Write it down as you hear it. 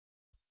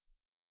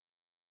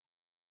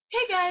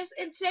Hey guys,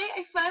 and today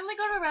I finally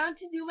got around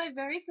to do my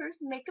very first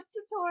makeup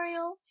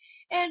tutorial,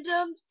 and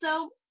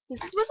so this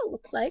is what it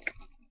looks like.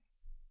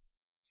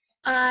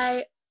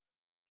 I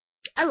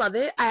I love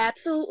it. I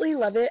absolutely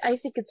love it. I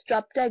think it's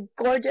drop dead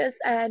gorgeous,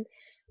 and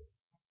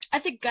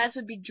I think guys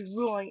would be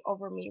drooling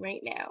over me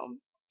right now.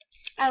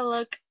 I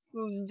look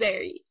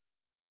very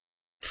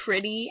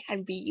pretty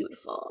and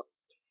beautiful.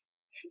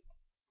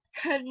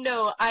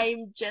 No,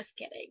 I'm just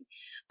kidding.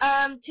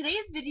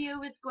 Today's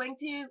video is going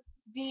to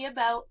be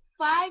about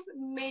 5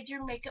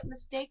 major makeup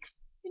mistakes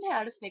and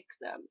how to fix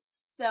them.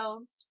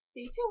 So,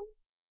 stay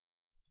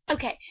tuned.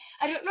 Okay,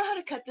 I don't know how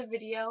to cut the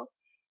video,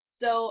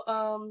 so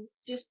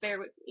just bear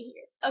with me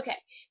here. Okay,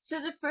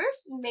 so the first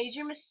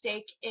major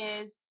mistake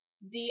is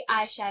the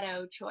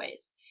eyeshadow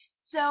choice.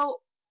 So,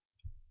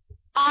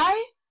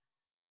 I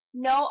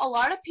know a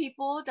lot of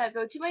people that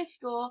go to my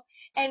school,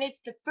 and it's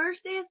the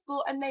first day of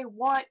school, and they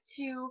want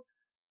to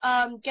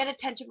get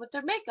attention with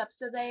their makeup,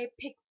 so they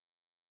pick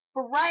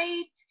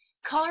bright,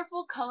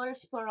 colorful colors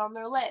to put on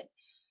their lid.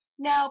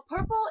 Now,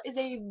 purple is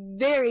a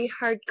very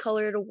hard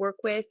color to work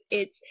with.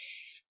 It's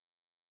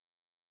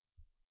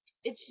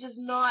just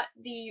not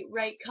the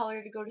right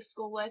color to go to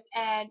school with,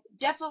 and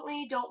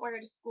definitely don't wear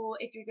it to school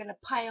if you're gonna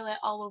pile it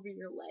all over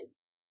your lid.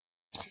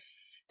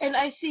 And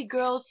I see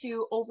girls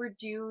who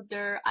overdo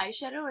their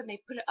eyeshadow and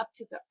they put it up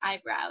to their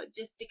eyebrow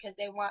just because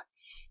they want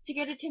to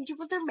get attention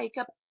with their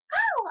makeup.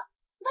 Oh,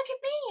 look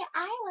at me!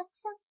 I look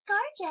so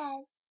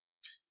gorgeous!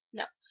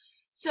 No.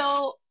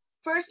 So,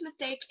 first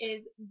mistake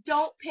is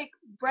don't pick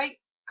bright,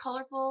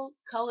 colorful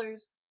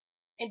colors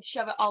and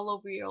shove it all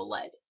over your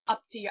lid,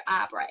 up to your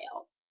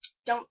eyebrow.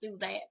 Don't do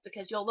that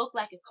because you'll look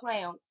like a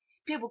clown.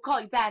 People call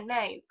you bad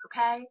names,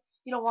 okay?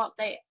 You don't want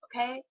that,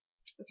 okay?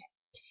 Okay.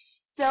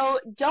 So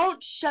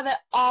don't shove it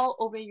all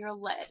over your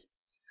lid.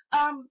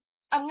 I'm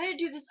gonna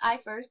do this eye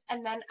first,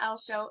 and then I'll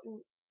show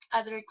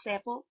another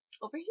example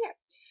over here.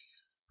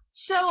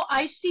 So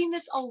I've seen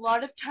this a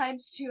lot of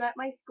times too at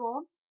my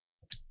school.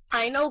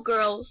 I know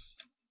girls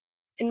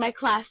in my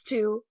class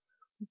too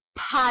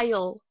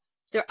pile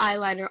their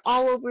eyeliner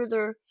all over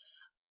their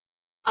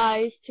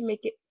eyes to make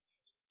it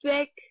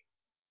thick,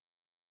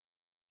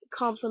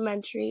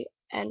 complimentary,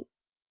 and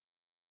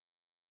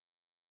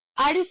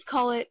I just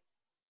call it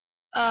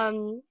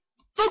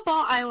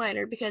football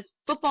eyeliner because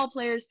football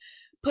players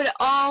put it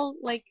all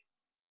like,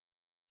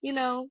 you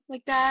know,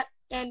 like that,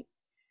 and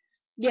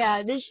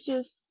yeah,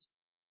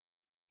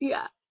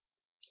 yeah,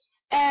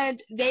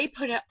 and they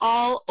put it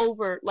all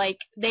over, like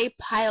they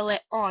pile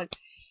it on.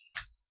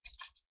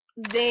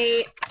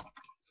 They,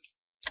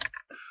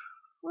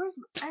 where's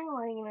my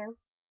eyeliner?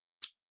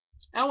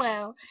 Oh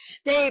well,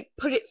 they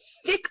put it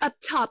thick up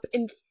top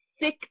and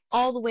thick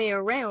all the way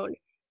around,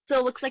 so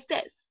it looks like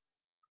this.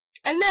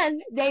 And then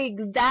they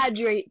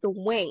exaggerate the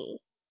wing,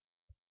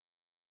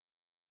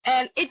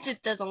 and it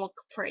just doesn't look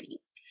pretty.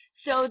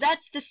 So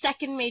that's the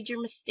second major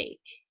mistake.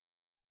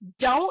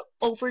 Don't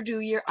overdo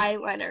your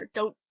eyeliner.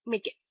 Don't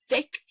make it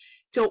thick.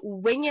 Don't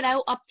wing it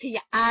out up to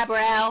your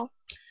eyebrow.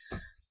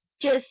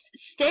 Just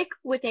stick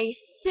with a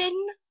thin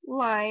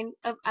line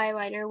of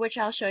eyeliner, which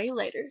I'll show you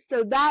later.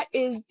 So that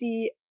is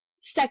the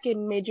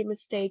second major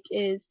mistake,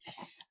 is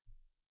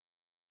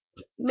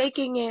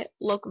making it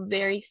look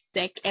very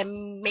thick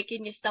and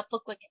making your stuff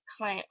look like a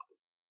clown.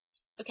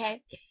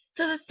 Okay?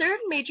 So the third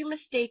major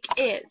mistake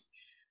is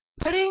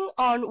putting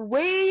on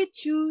way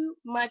too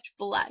much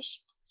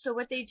blush. So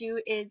what they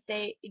do is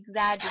they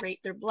exaggerate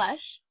their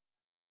blush.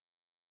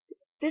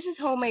 This is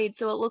homemade,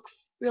 so it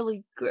looks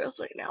really gross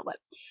right now, but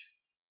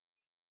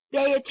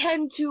they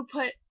tend to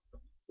put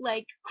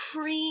like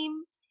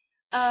cream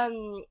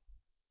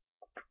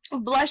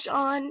blush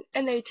on,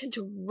 and they tend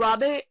to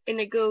rub it, and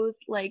it goes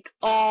like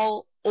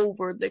all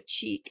over the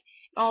cheek,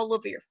 all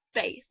over your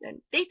face,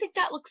 and they think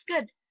that looks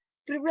good,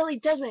 but it really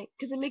doesn't,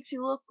 because it makes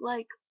you look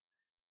like,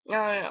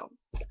 I don't know.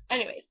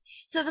 Anyways,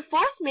 so the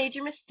fourth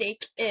major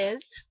mistake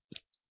is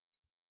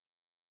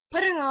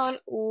putting on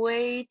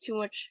way too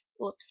much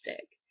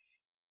lipstick.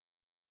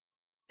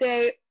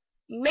 They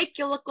make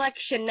you look like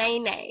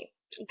Shanae,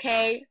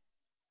 okay?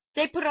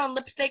 They put on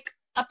lipstick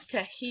up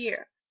to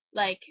here.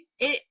 Like,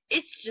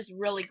 it's just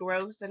really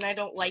gross, and I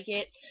don't like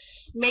it.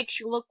 Makes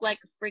you look like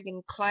a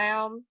friggin'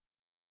 clown.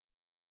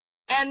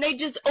 And they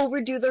just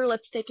overdo their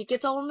lipstick. It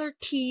gets all in their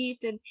teeth,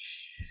 and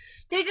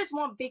they just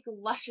want big,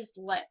 luscious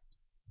lips.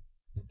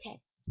 Okay.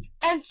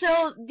 And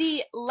so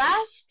the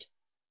last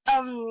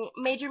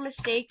major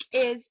mistake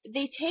is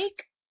they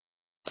take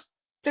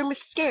their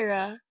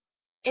mascara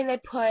and they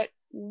put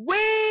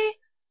way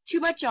too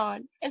much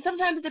on, and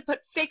sometimes they put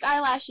fake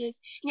eyelashes,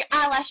 and your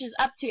eyelashes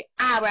up to your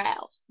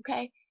eyebrows,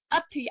 okay?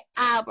 Up to your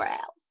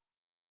eyebrows.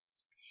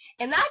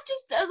 And that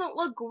just doesn't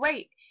look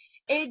great.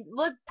 It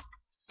looks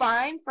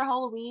fine for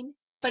Halloween,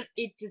 but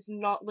it does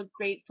not look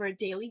great for a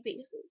daily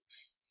basis.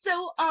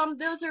 So,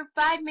 those are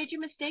 5 major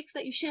mistakes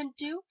that you shouldn't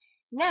do.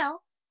 Now,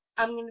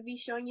 I'm going to be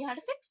showing you how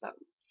to fix them.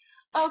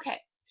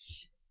 Okay,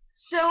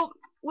 so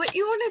what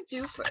you want to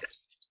do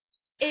first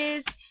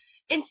is,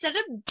 instead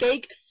of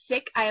big,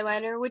 thick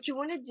eyeliner, what you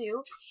want to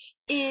do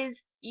is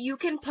you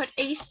can put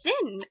a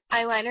thin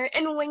eyeliner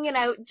and wing it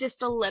out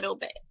just a little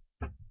bit.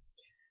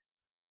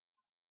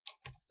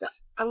 So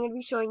I'm going to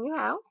be showing you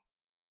how.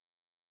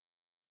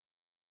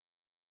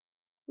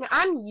 Now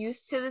I'm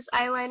used to this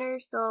eyeliner,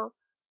 so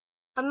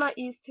I'm not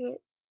used to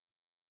it.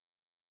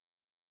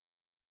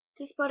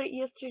 Just bought it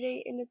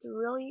yesterday and it's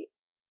really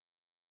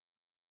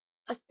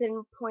a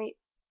thin point.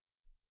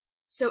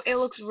 So it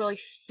looks really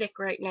thick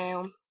right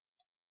now.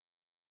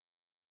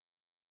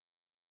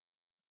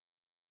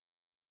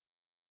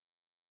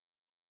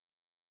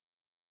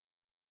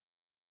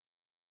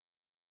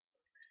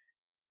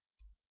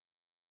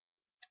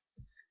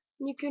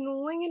 You can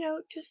wing it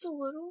out just a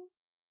little.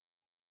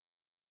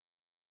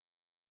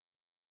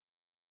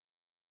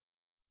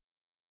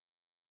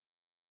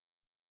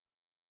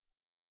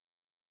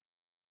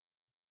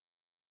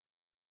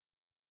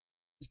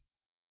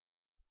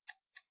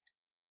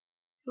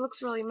 It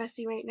looks really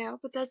messy right now,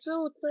 but that's what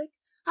it looks like.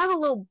 I have a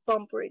little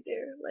bump right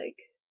there, like,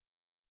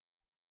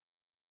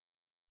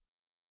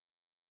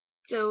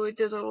 so it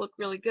doesn't look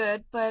really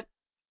good, but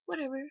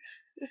whatever.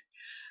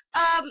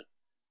 um,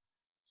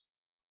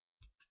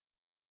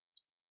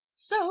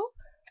 so,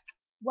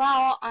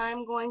 while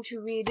I'm going to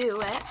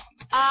redo it,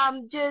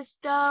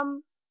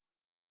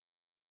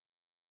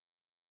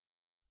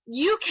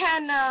 you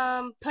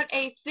can, put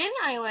a thin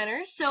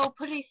eyeliner, so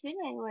put a thin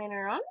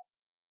eyeliner on,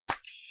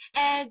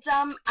 and,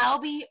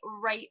 I'll be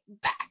right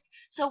back.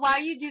 So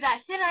while you do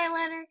that thin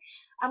eyeliner,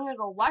 I'm gonna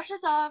go wash this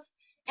off,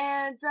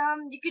 and,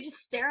 you could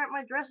just stare at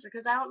my dresser,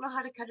 because I don't know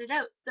how to cut it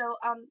out, so,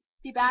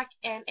 be back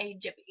in a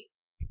jiffy.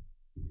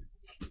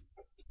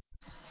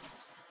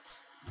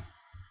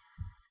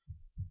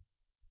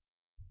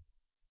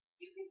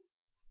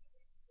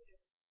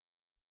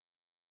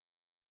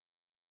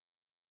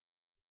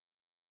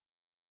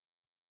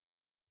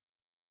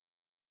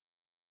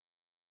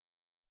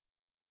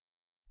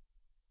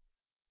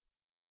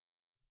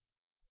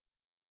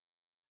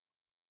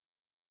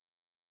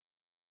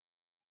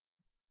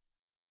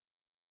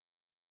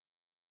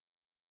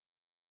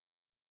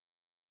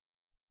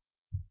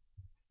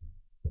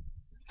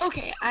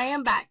 Okay, I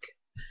am back.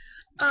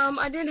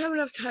 I didn't have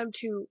enough time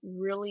to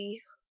really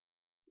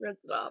rinse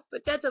it off,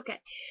 but that's okay.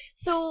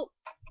 So,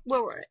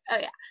 where were we? Oh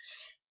yeah.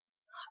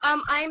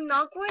 I'm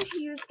not going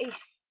to use a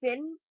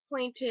thin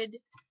pointed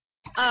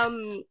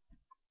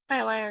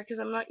eyeliner because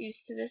I'm not used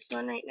to this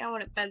one right now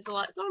and it bends a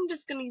lot. So I'm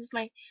just gonna use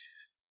my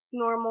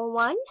normal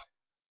one.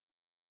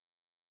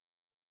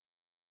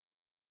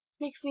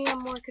 Makes me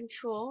have more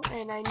control,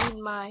 and I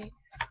need my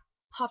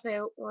pop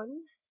out one.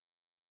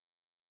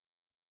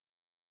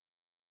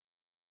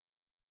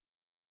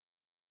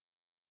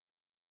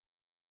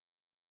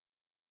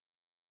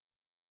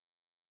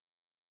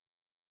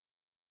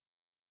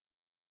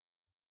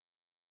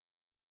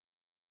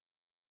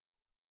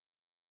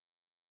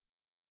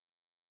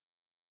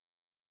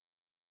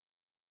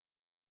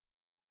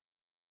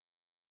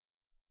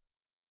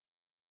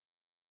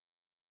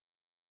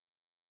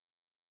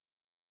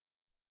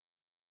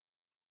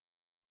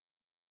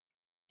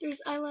 There's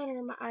eyeliner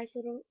in my eye,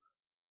 so don't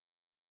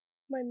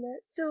mind that.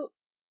 So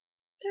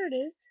there it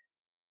is.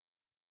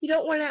 You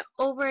don't want to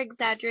over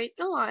exaggerate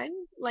the line,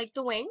 like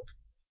the wing.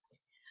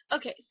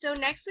 Okay, so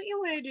next what you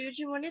want to do is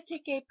you want to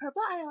take a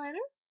purple eyeliner.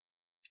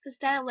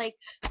 Instead of like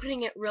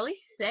putting it really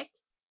thick,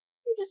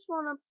 you just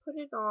want to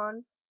put it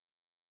on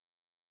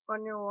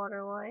your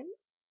waterline.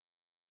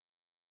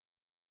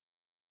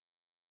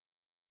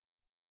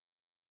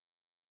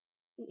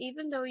 And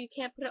even though you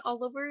can't put it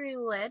all over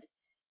your lid,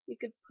 you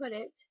could put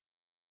it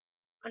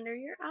under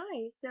your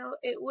eye. So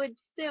it would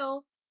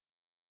still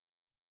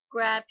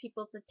grab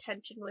people's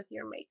attention with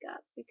your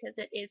makeup because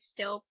it is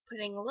still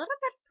putting a little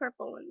bit of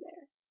purple in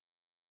there.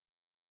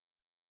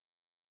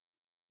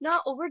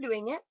 Not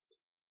overdoing it.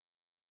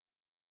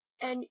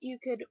 And you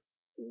could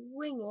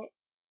wing it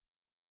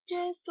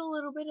just a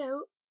little bit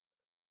out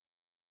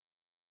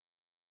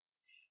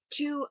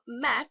to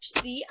match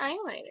the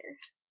eyeliner.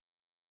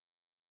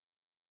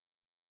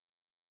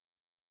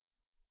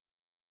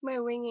 My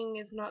winging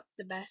is not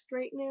the best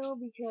right now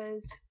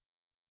because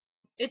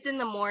it's in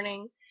the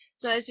morning.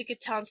 So as you could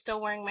tell, I'm still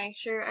wearing my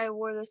shirt. I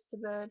wore this to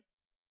bed.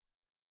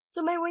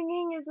 So my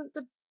winging isn't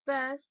the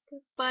best,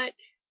 but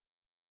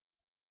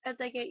as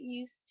I get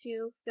used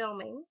to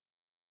filming,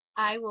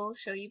 I will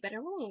show you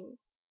better winging.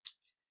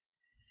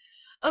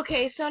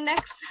 Okay, so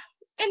next,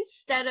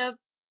 instead of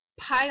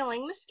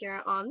piling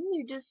mascara on,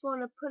 you just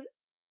want to put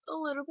a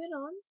little bit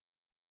on.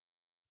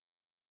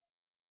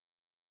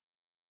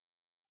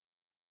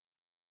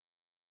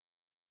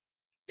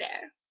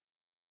 There.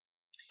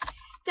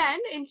 Then,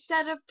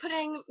 instead of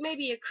putting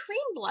maybe a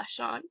cream blush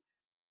on,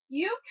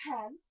 you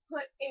can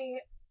put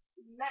a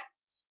matte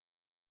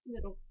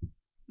little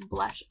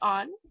blush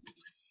on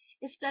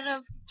instead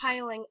of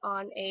piling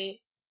on a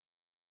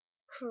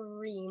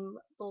cream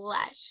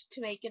blush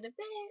to make it a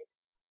bit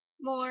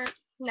more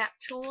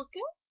natural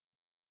looking.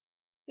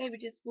 Maybe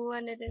just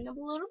blend it in a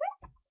little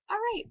bit.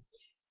 Alright,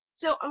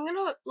 so I'm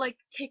gonna like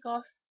take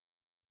off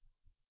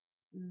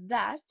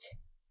that,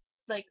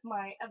 like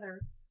my other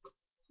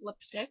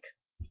lipstick.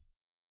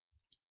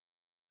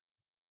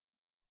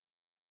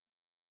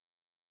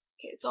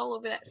 Okay, it's all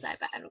over that side,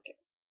 but I don't care.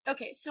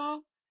 Okay,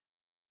 so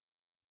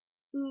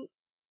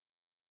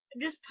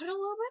just put a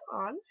little bit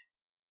on.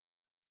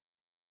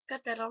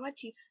 Got that on my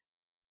teeth.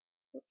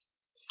 Oops.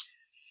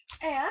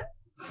 And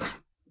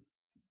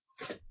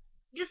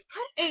just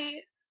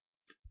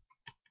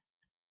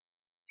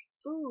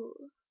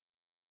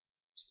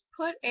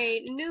put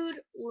a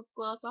nude lip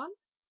gloss on.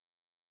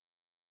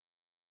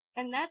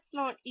 And that's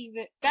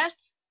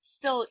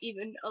still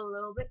even a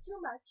little bit too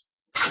much.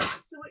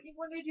 So what you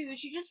want to do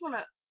is you just want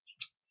to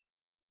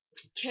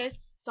kiss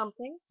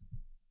something.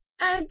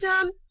 And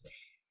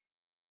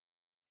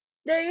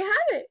there you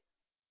have it.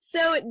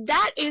 So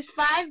that is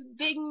 5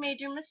 big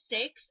major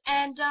mistakes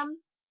and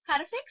how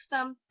to fix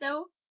them.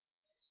 So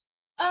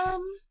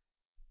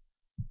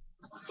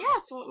yeah,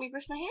 so let me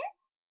brush my hair.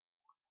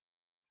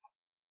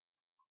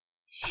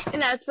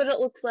 And that's what it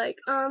looks like.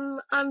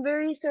 I'm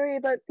very sorry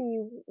about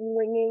the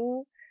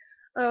winging.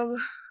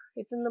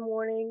 It's in the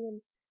morning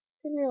and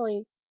didn't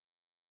really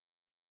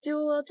do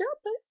a well job,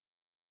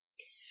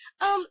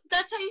 but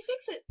that's how you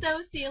fix it.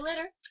 So see you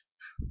later.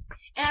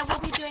 And we'll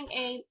be doing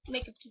a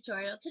makeup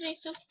tutorial today,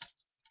 so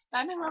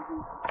bye my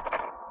lovely.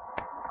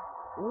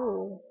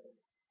 Ooh.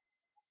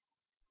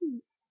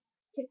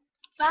 Okay.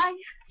 Bye.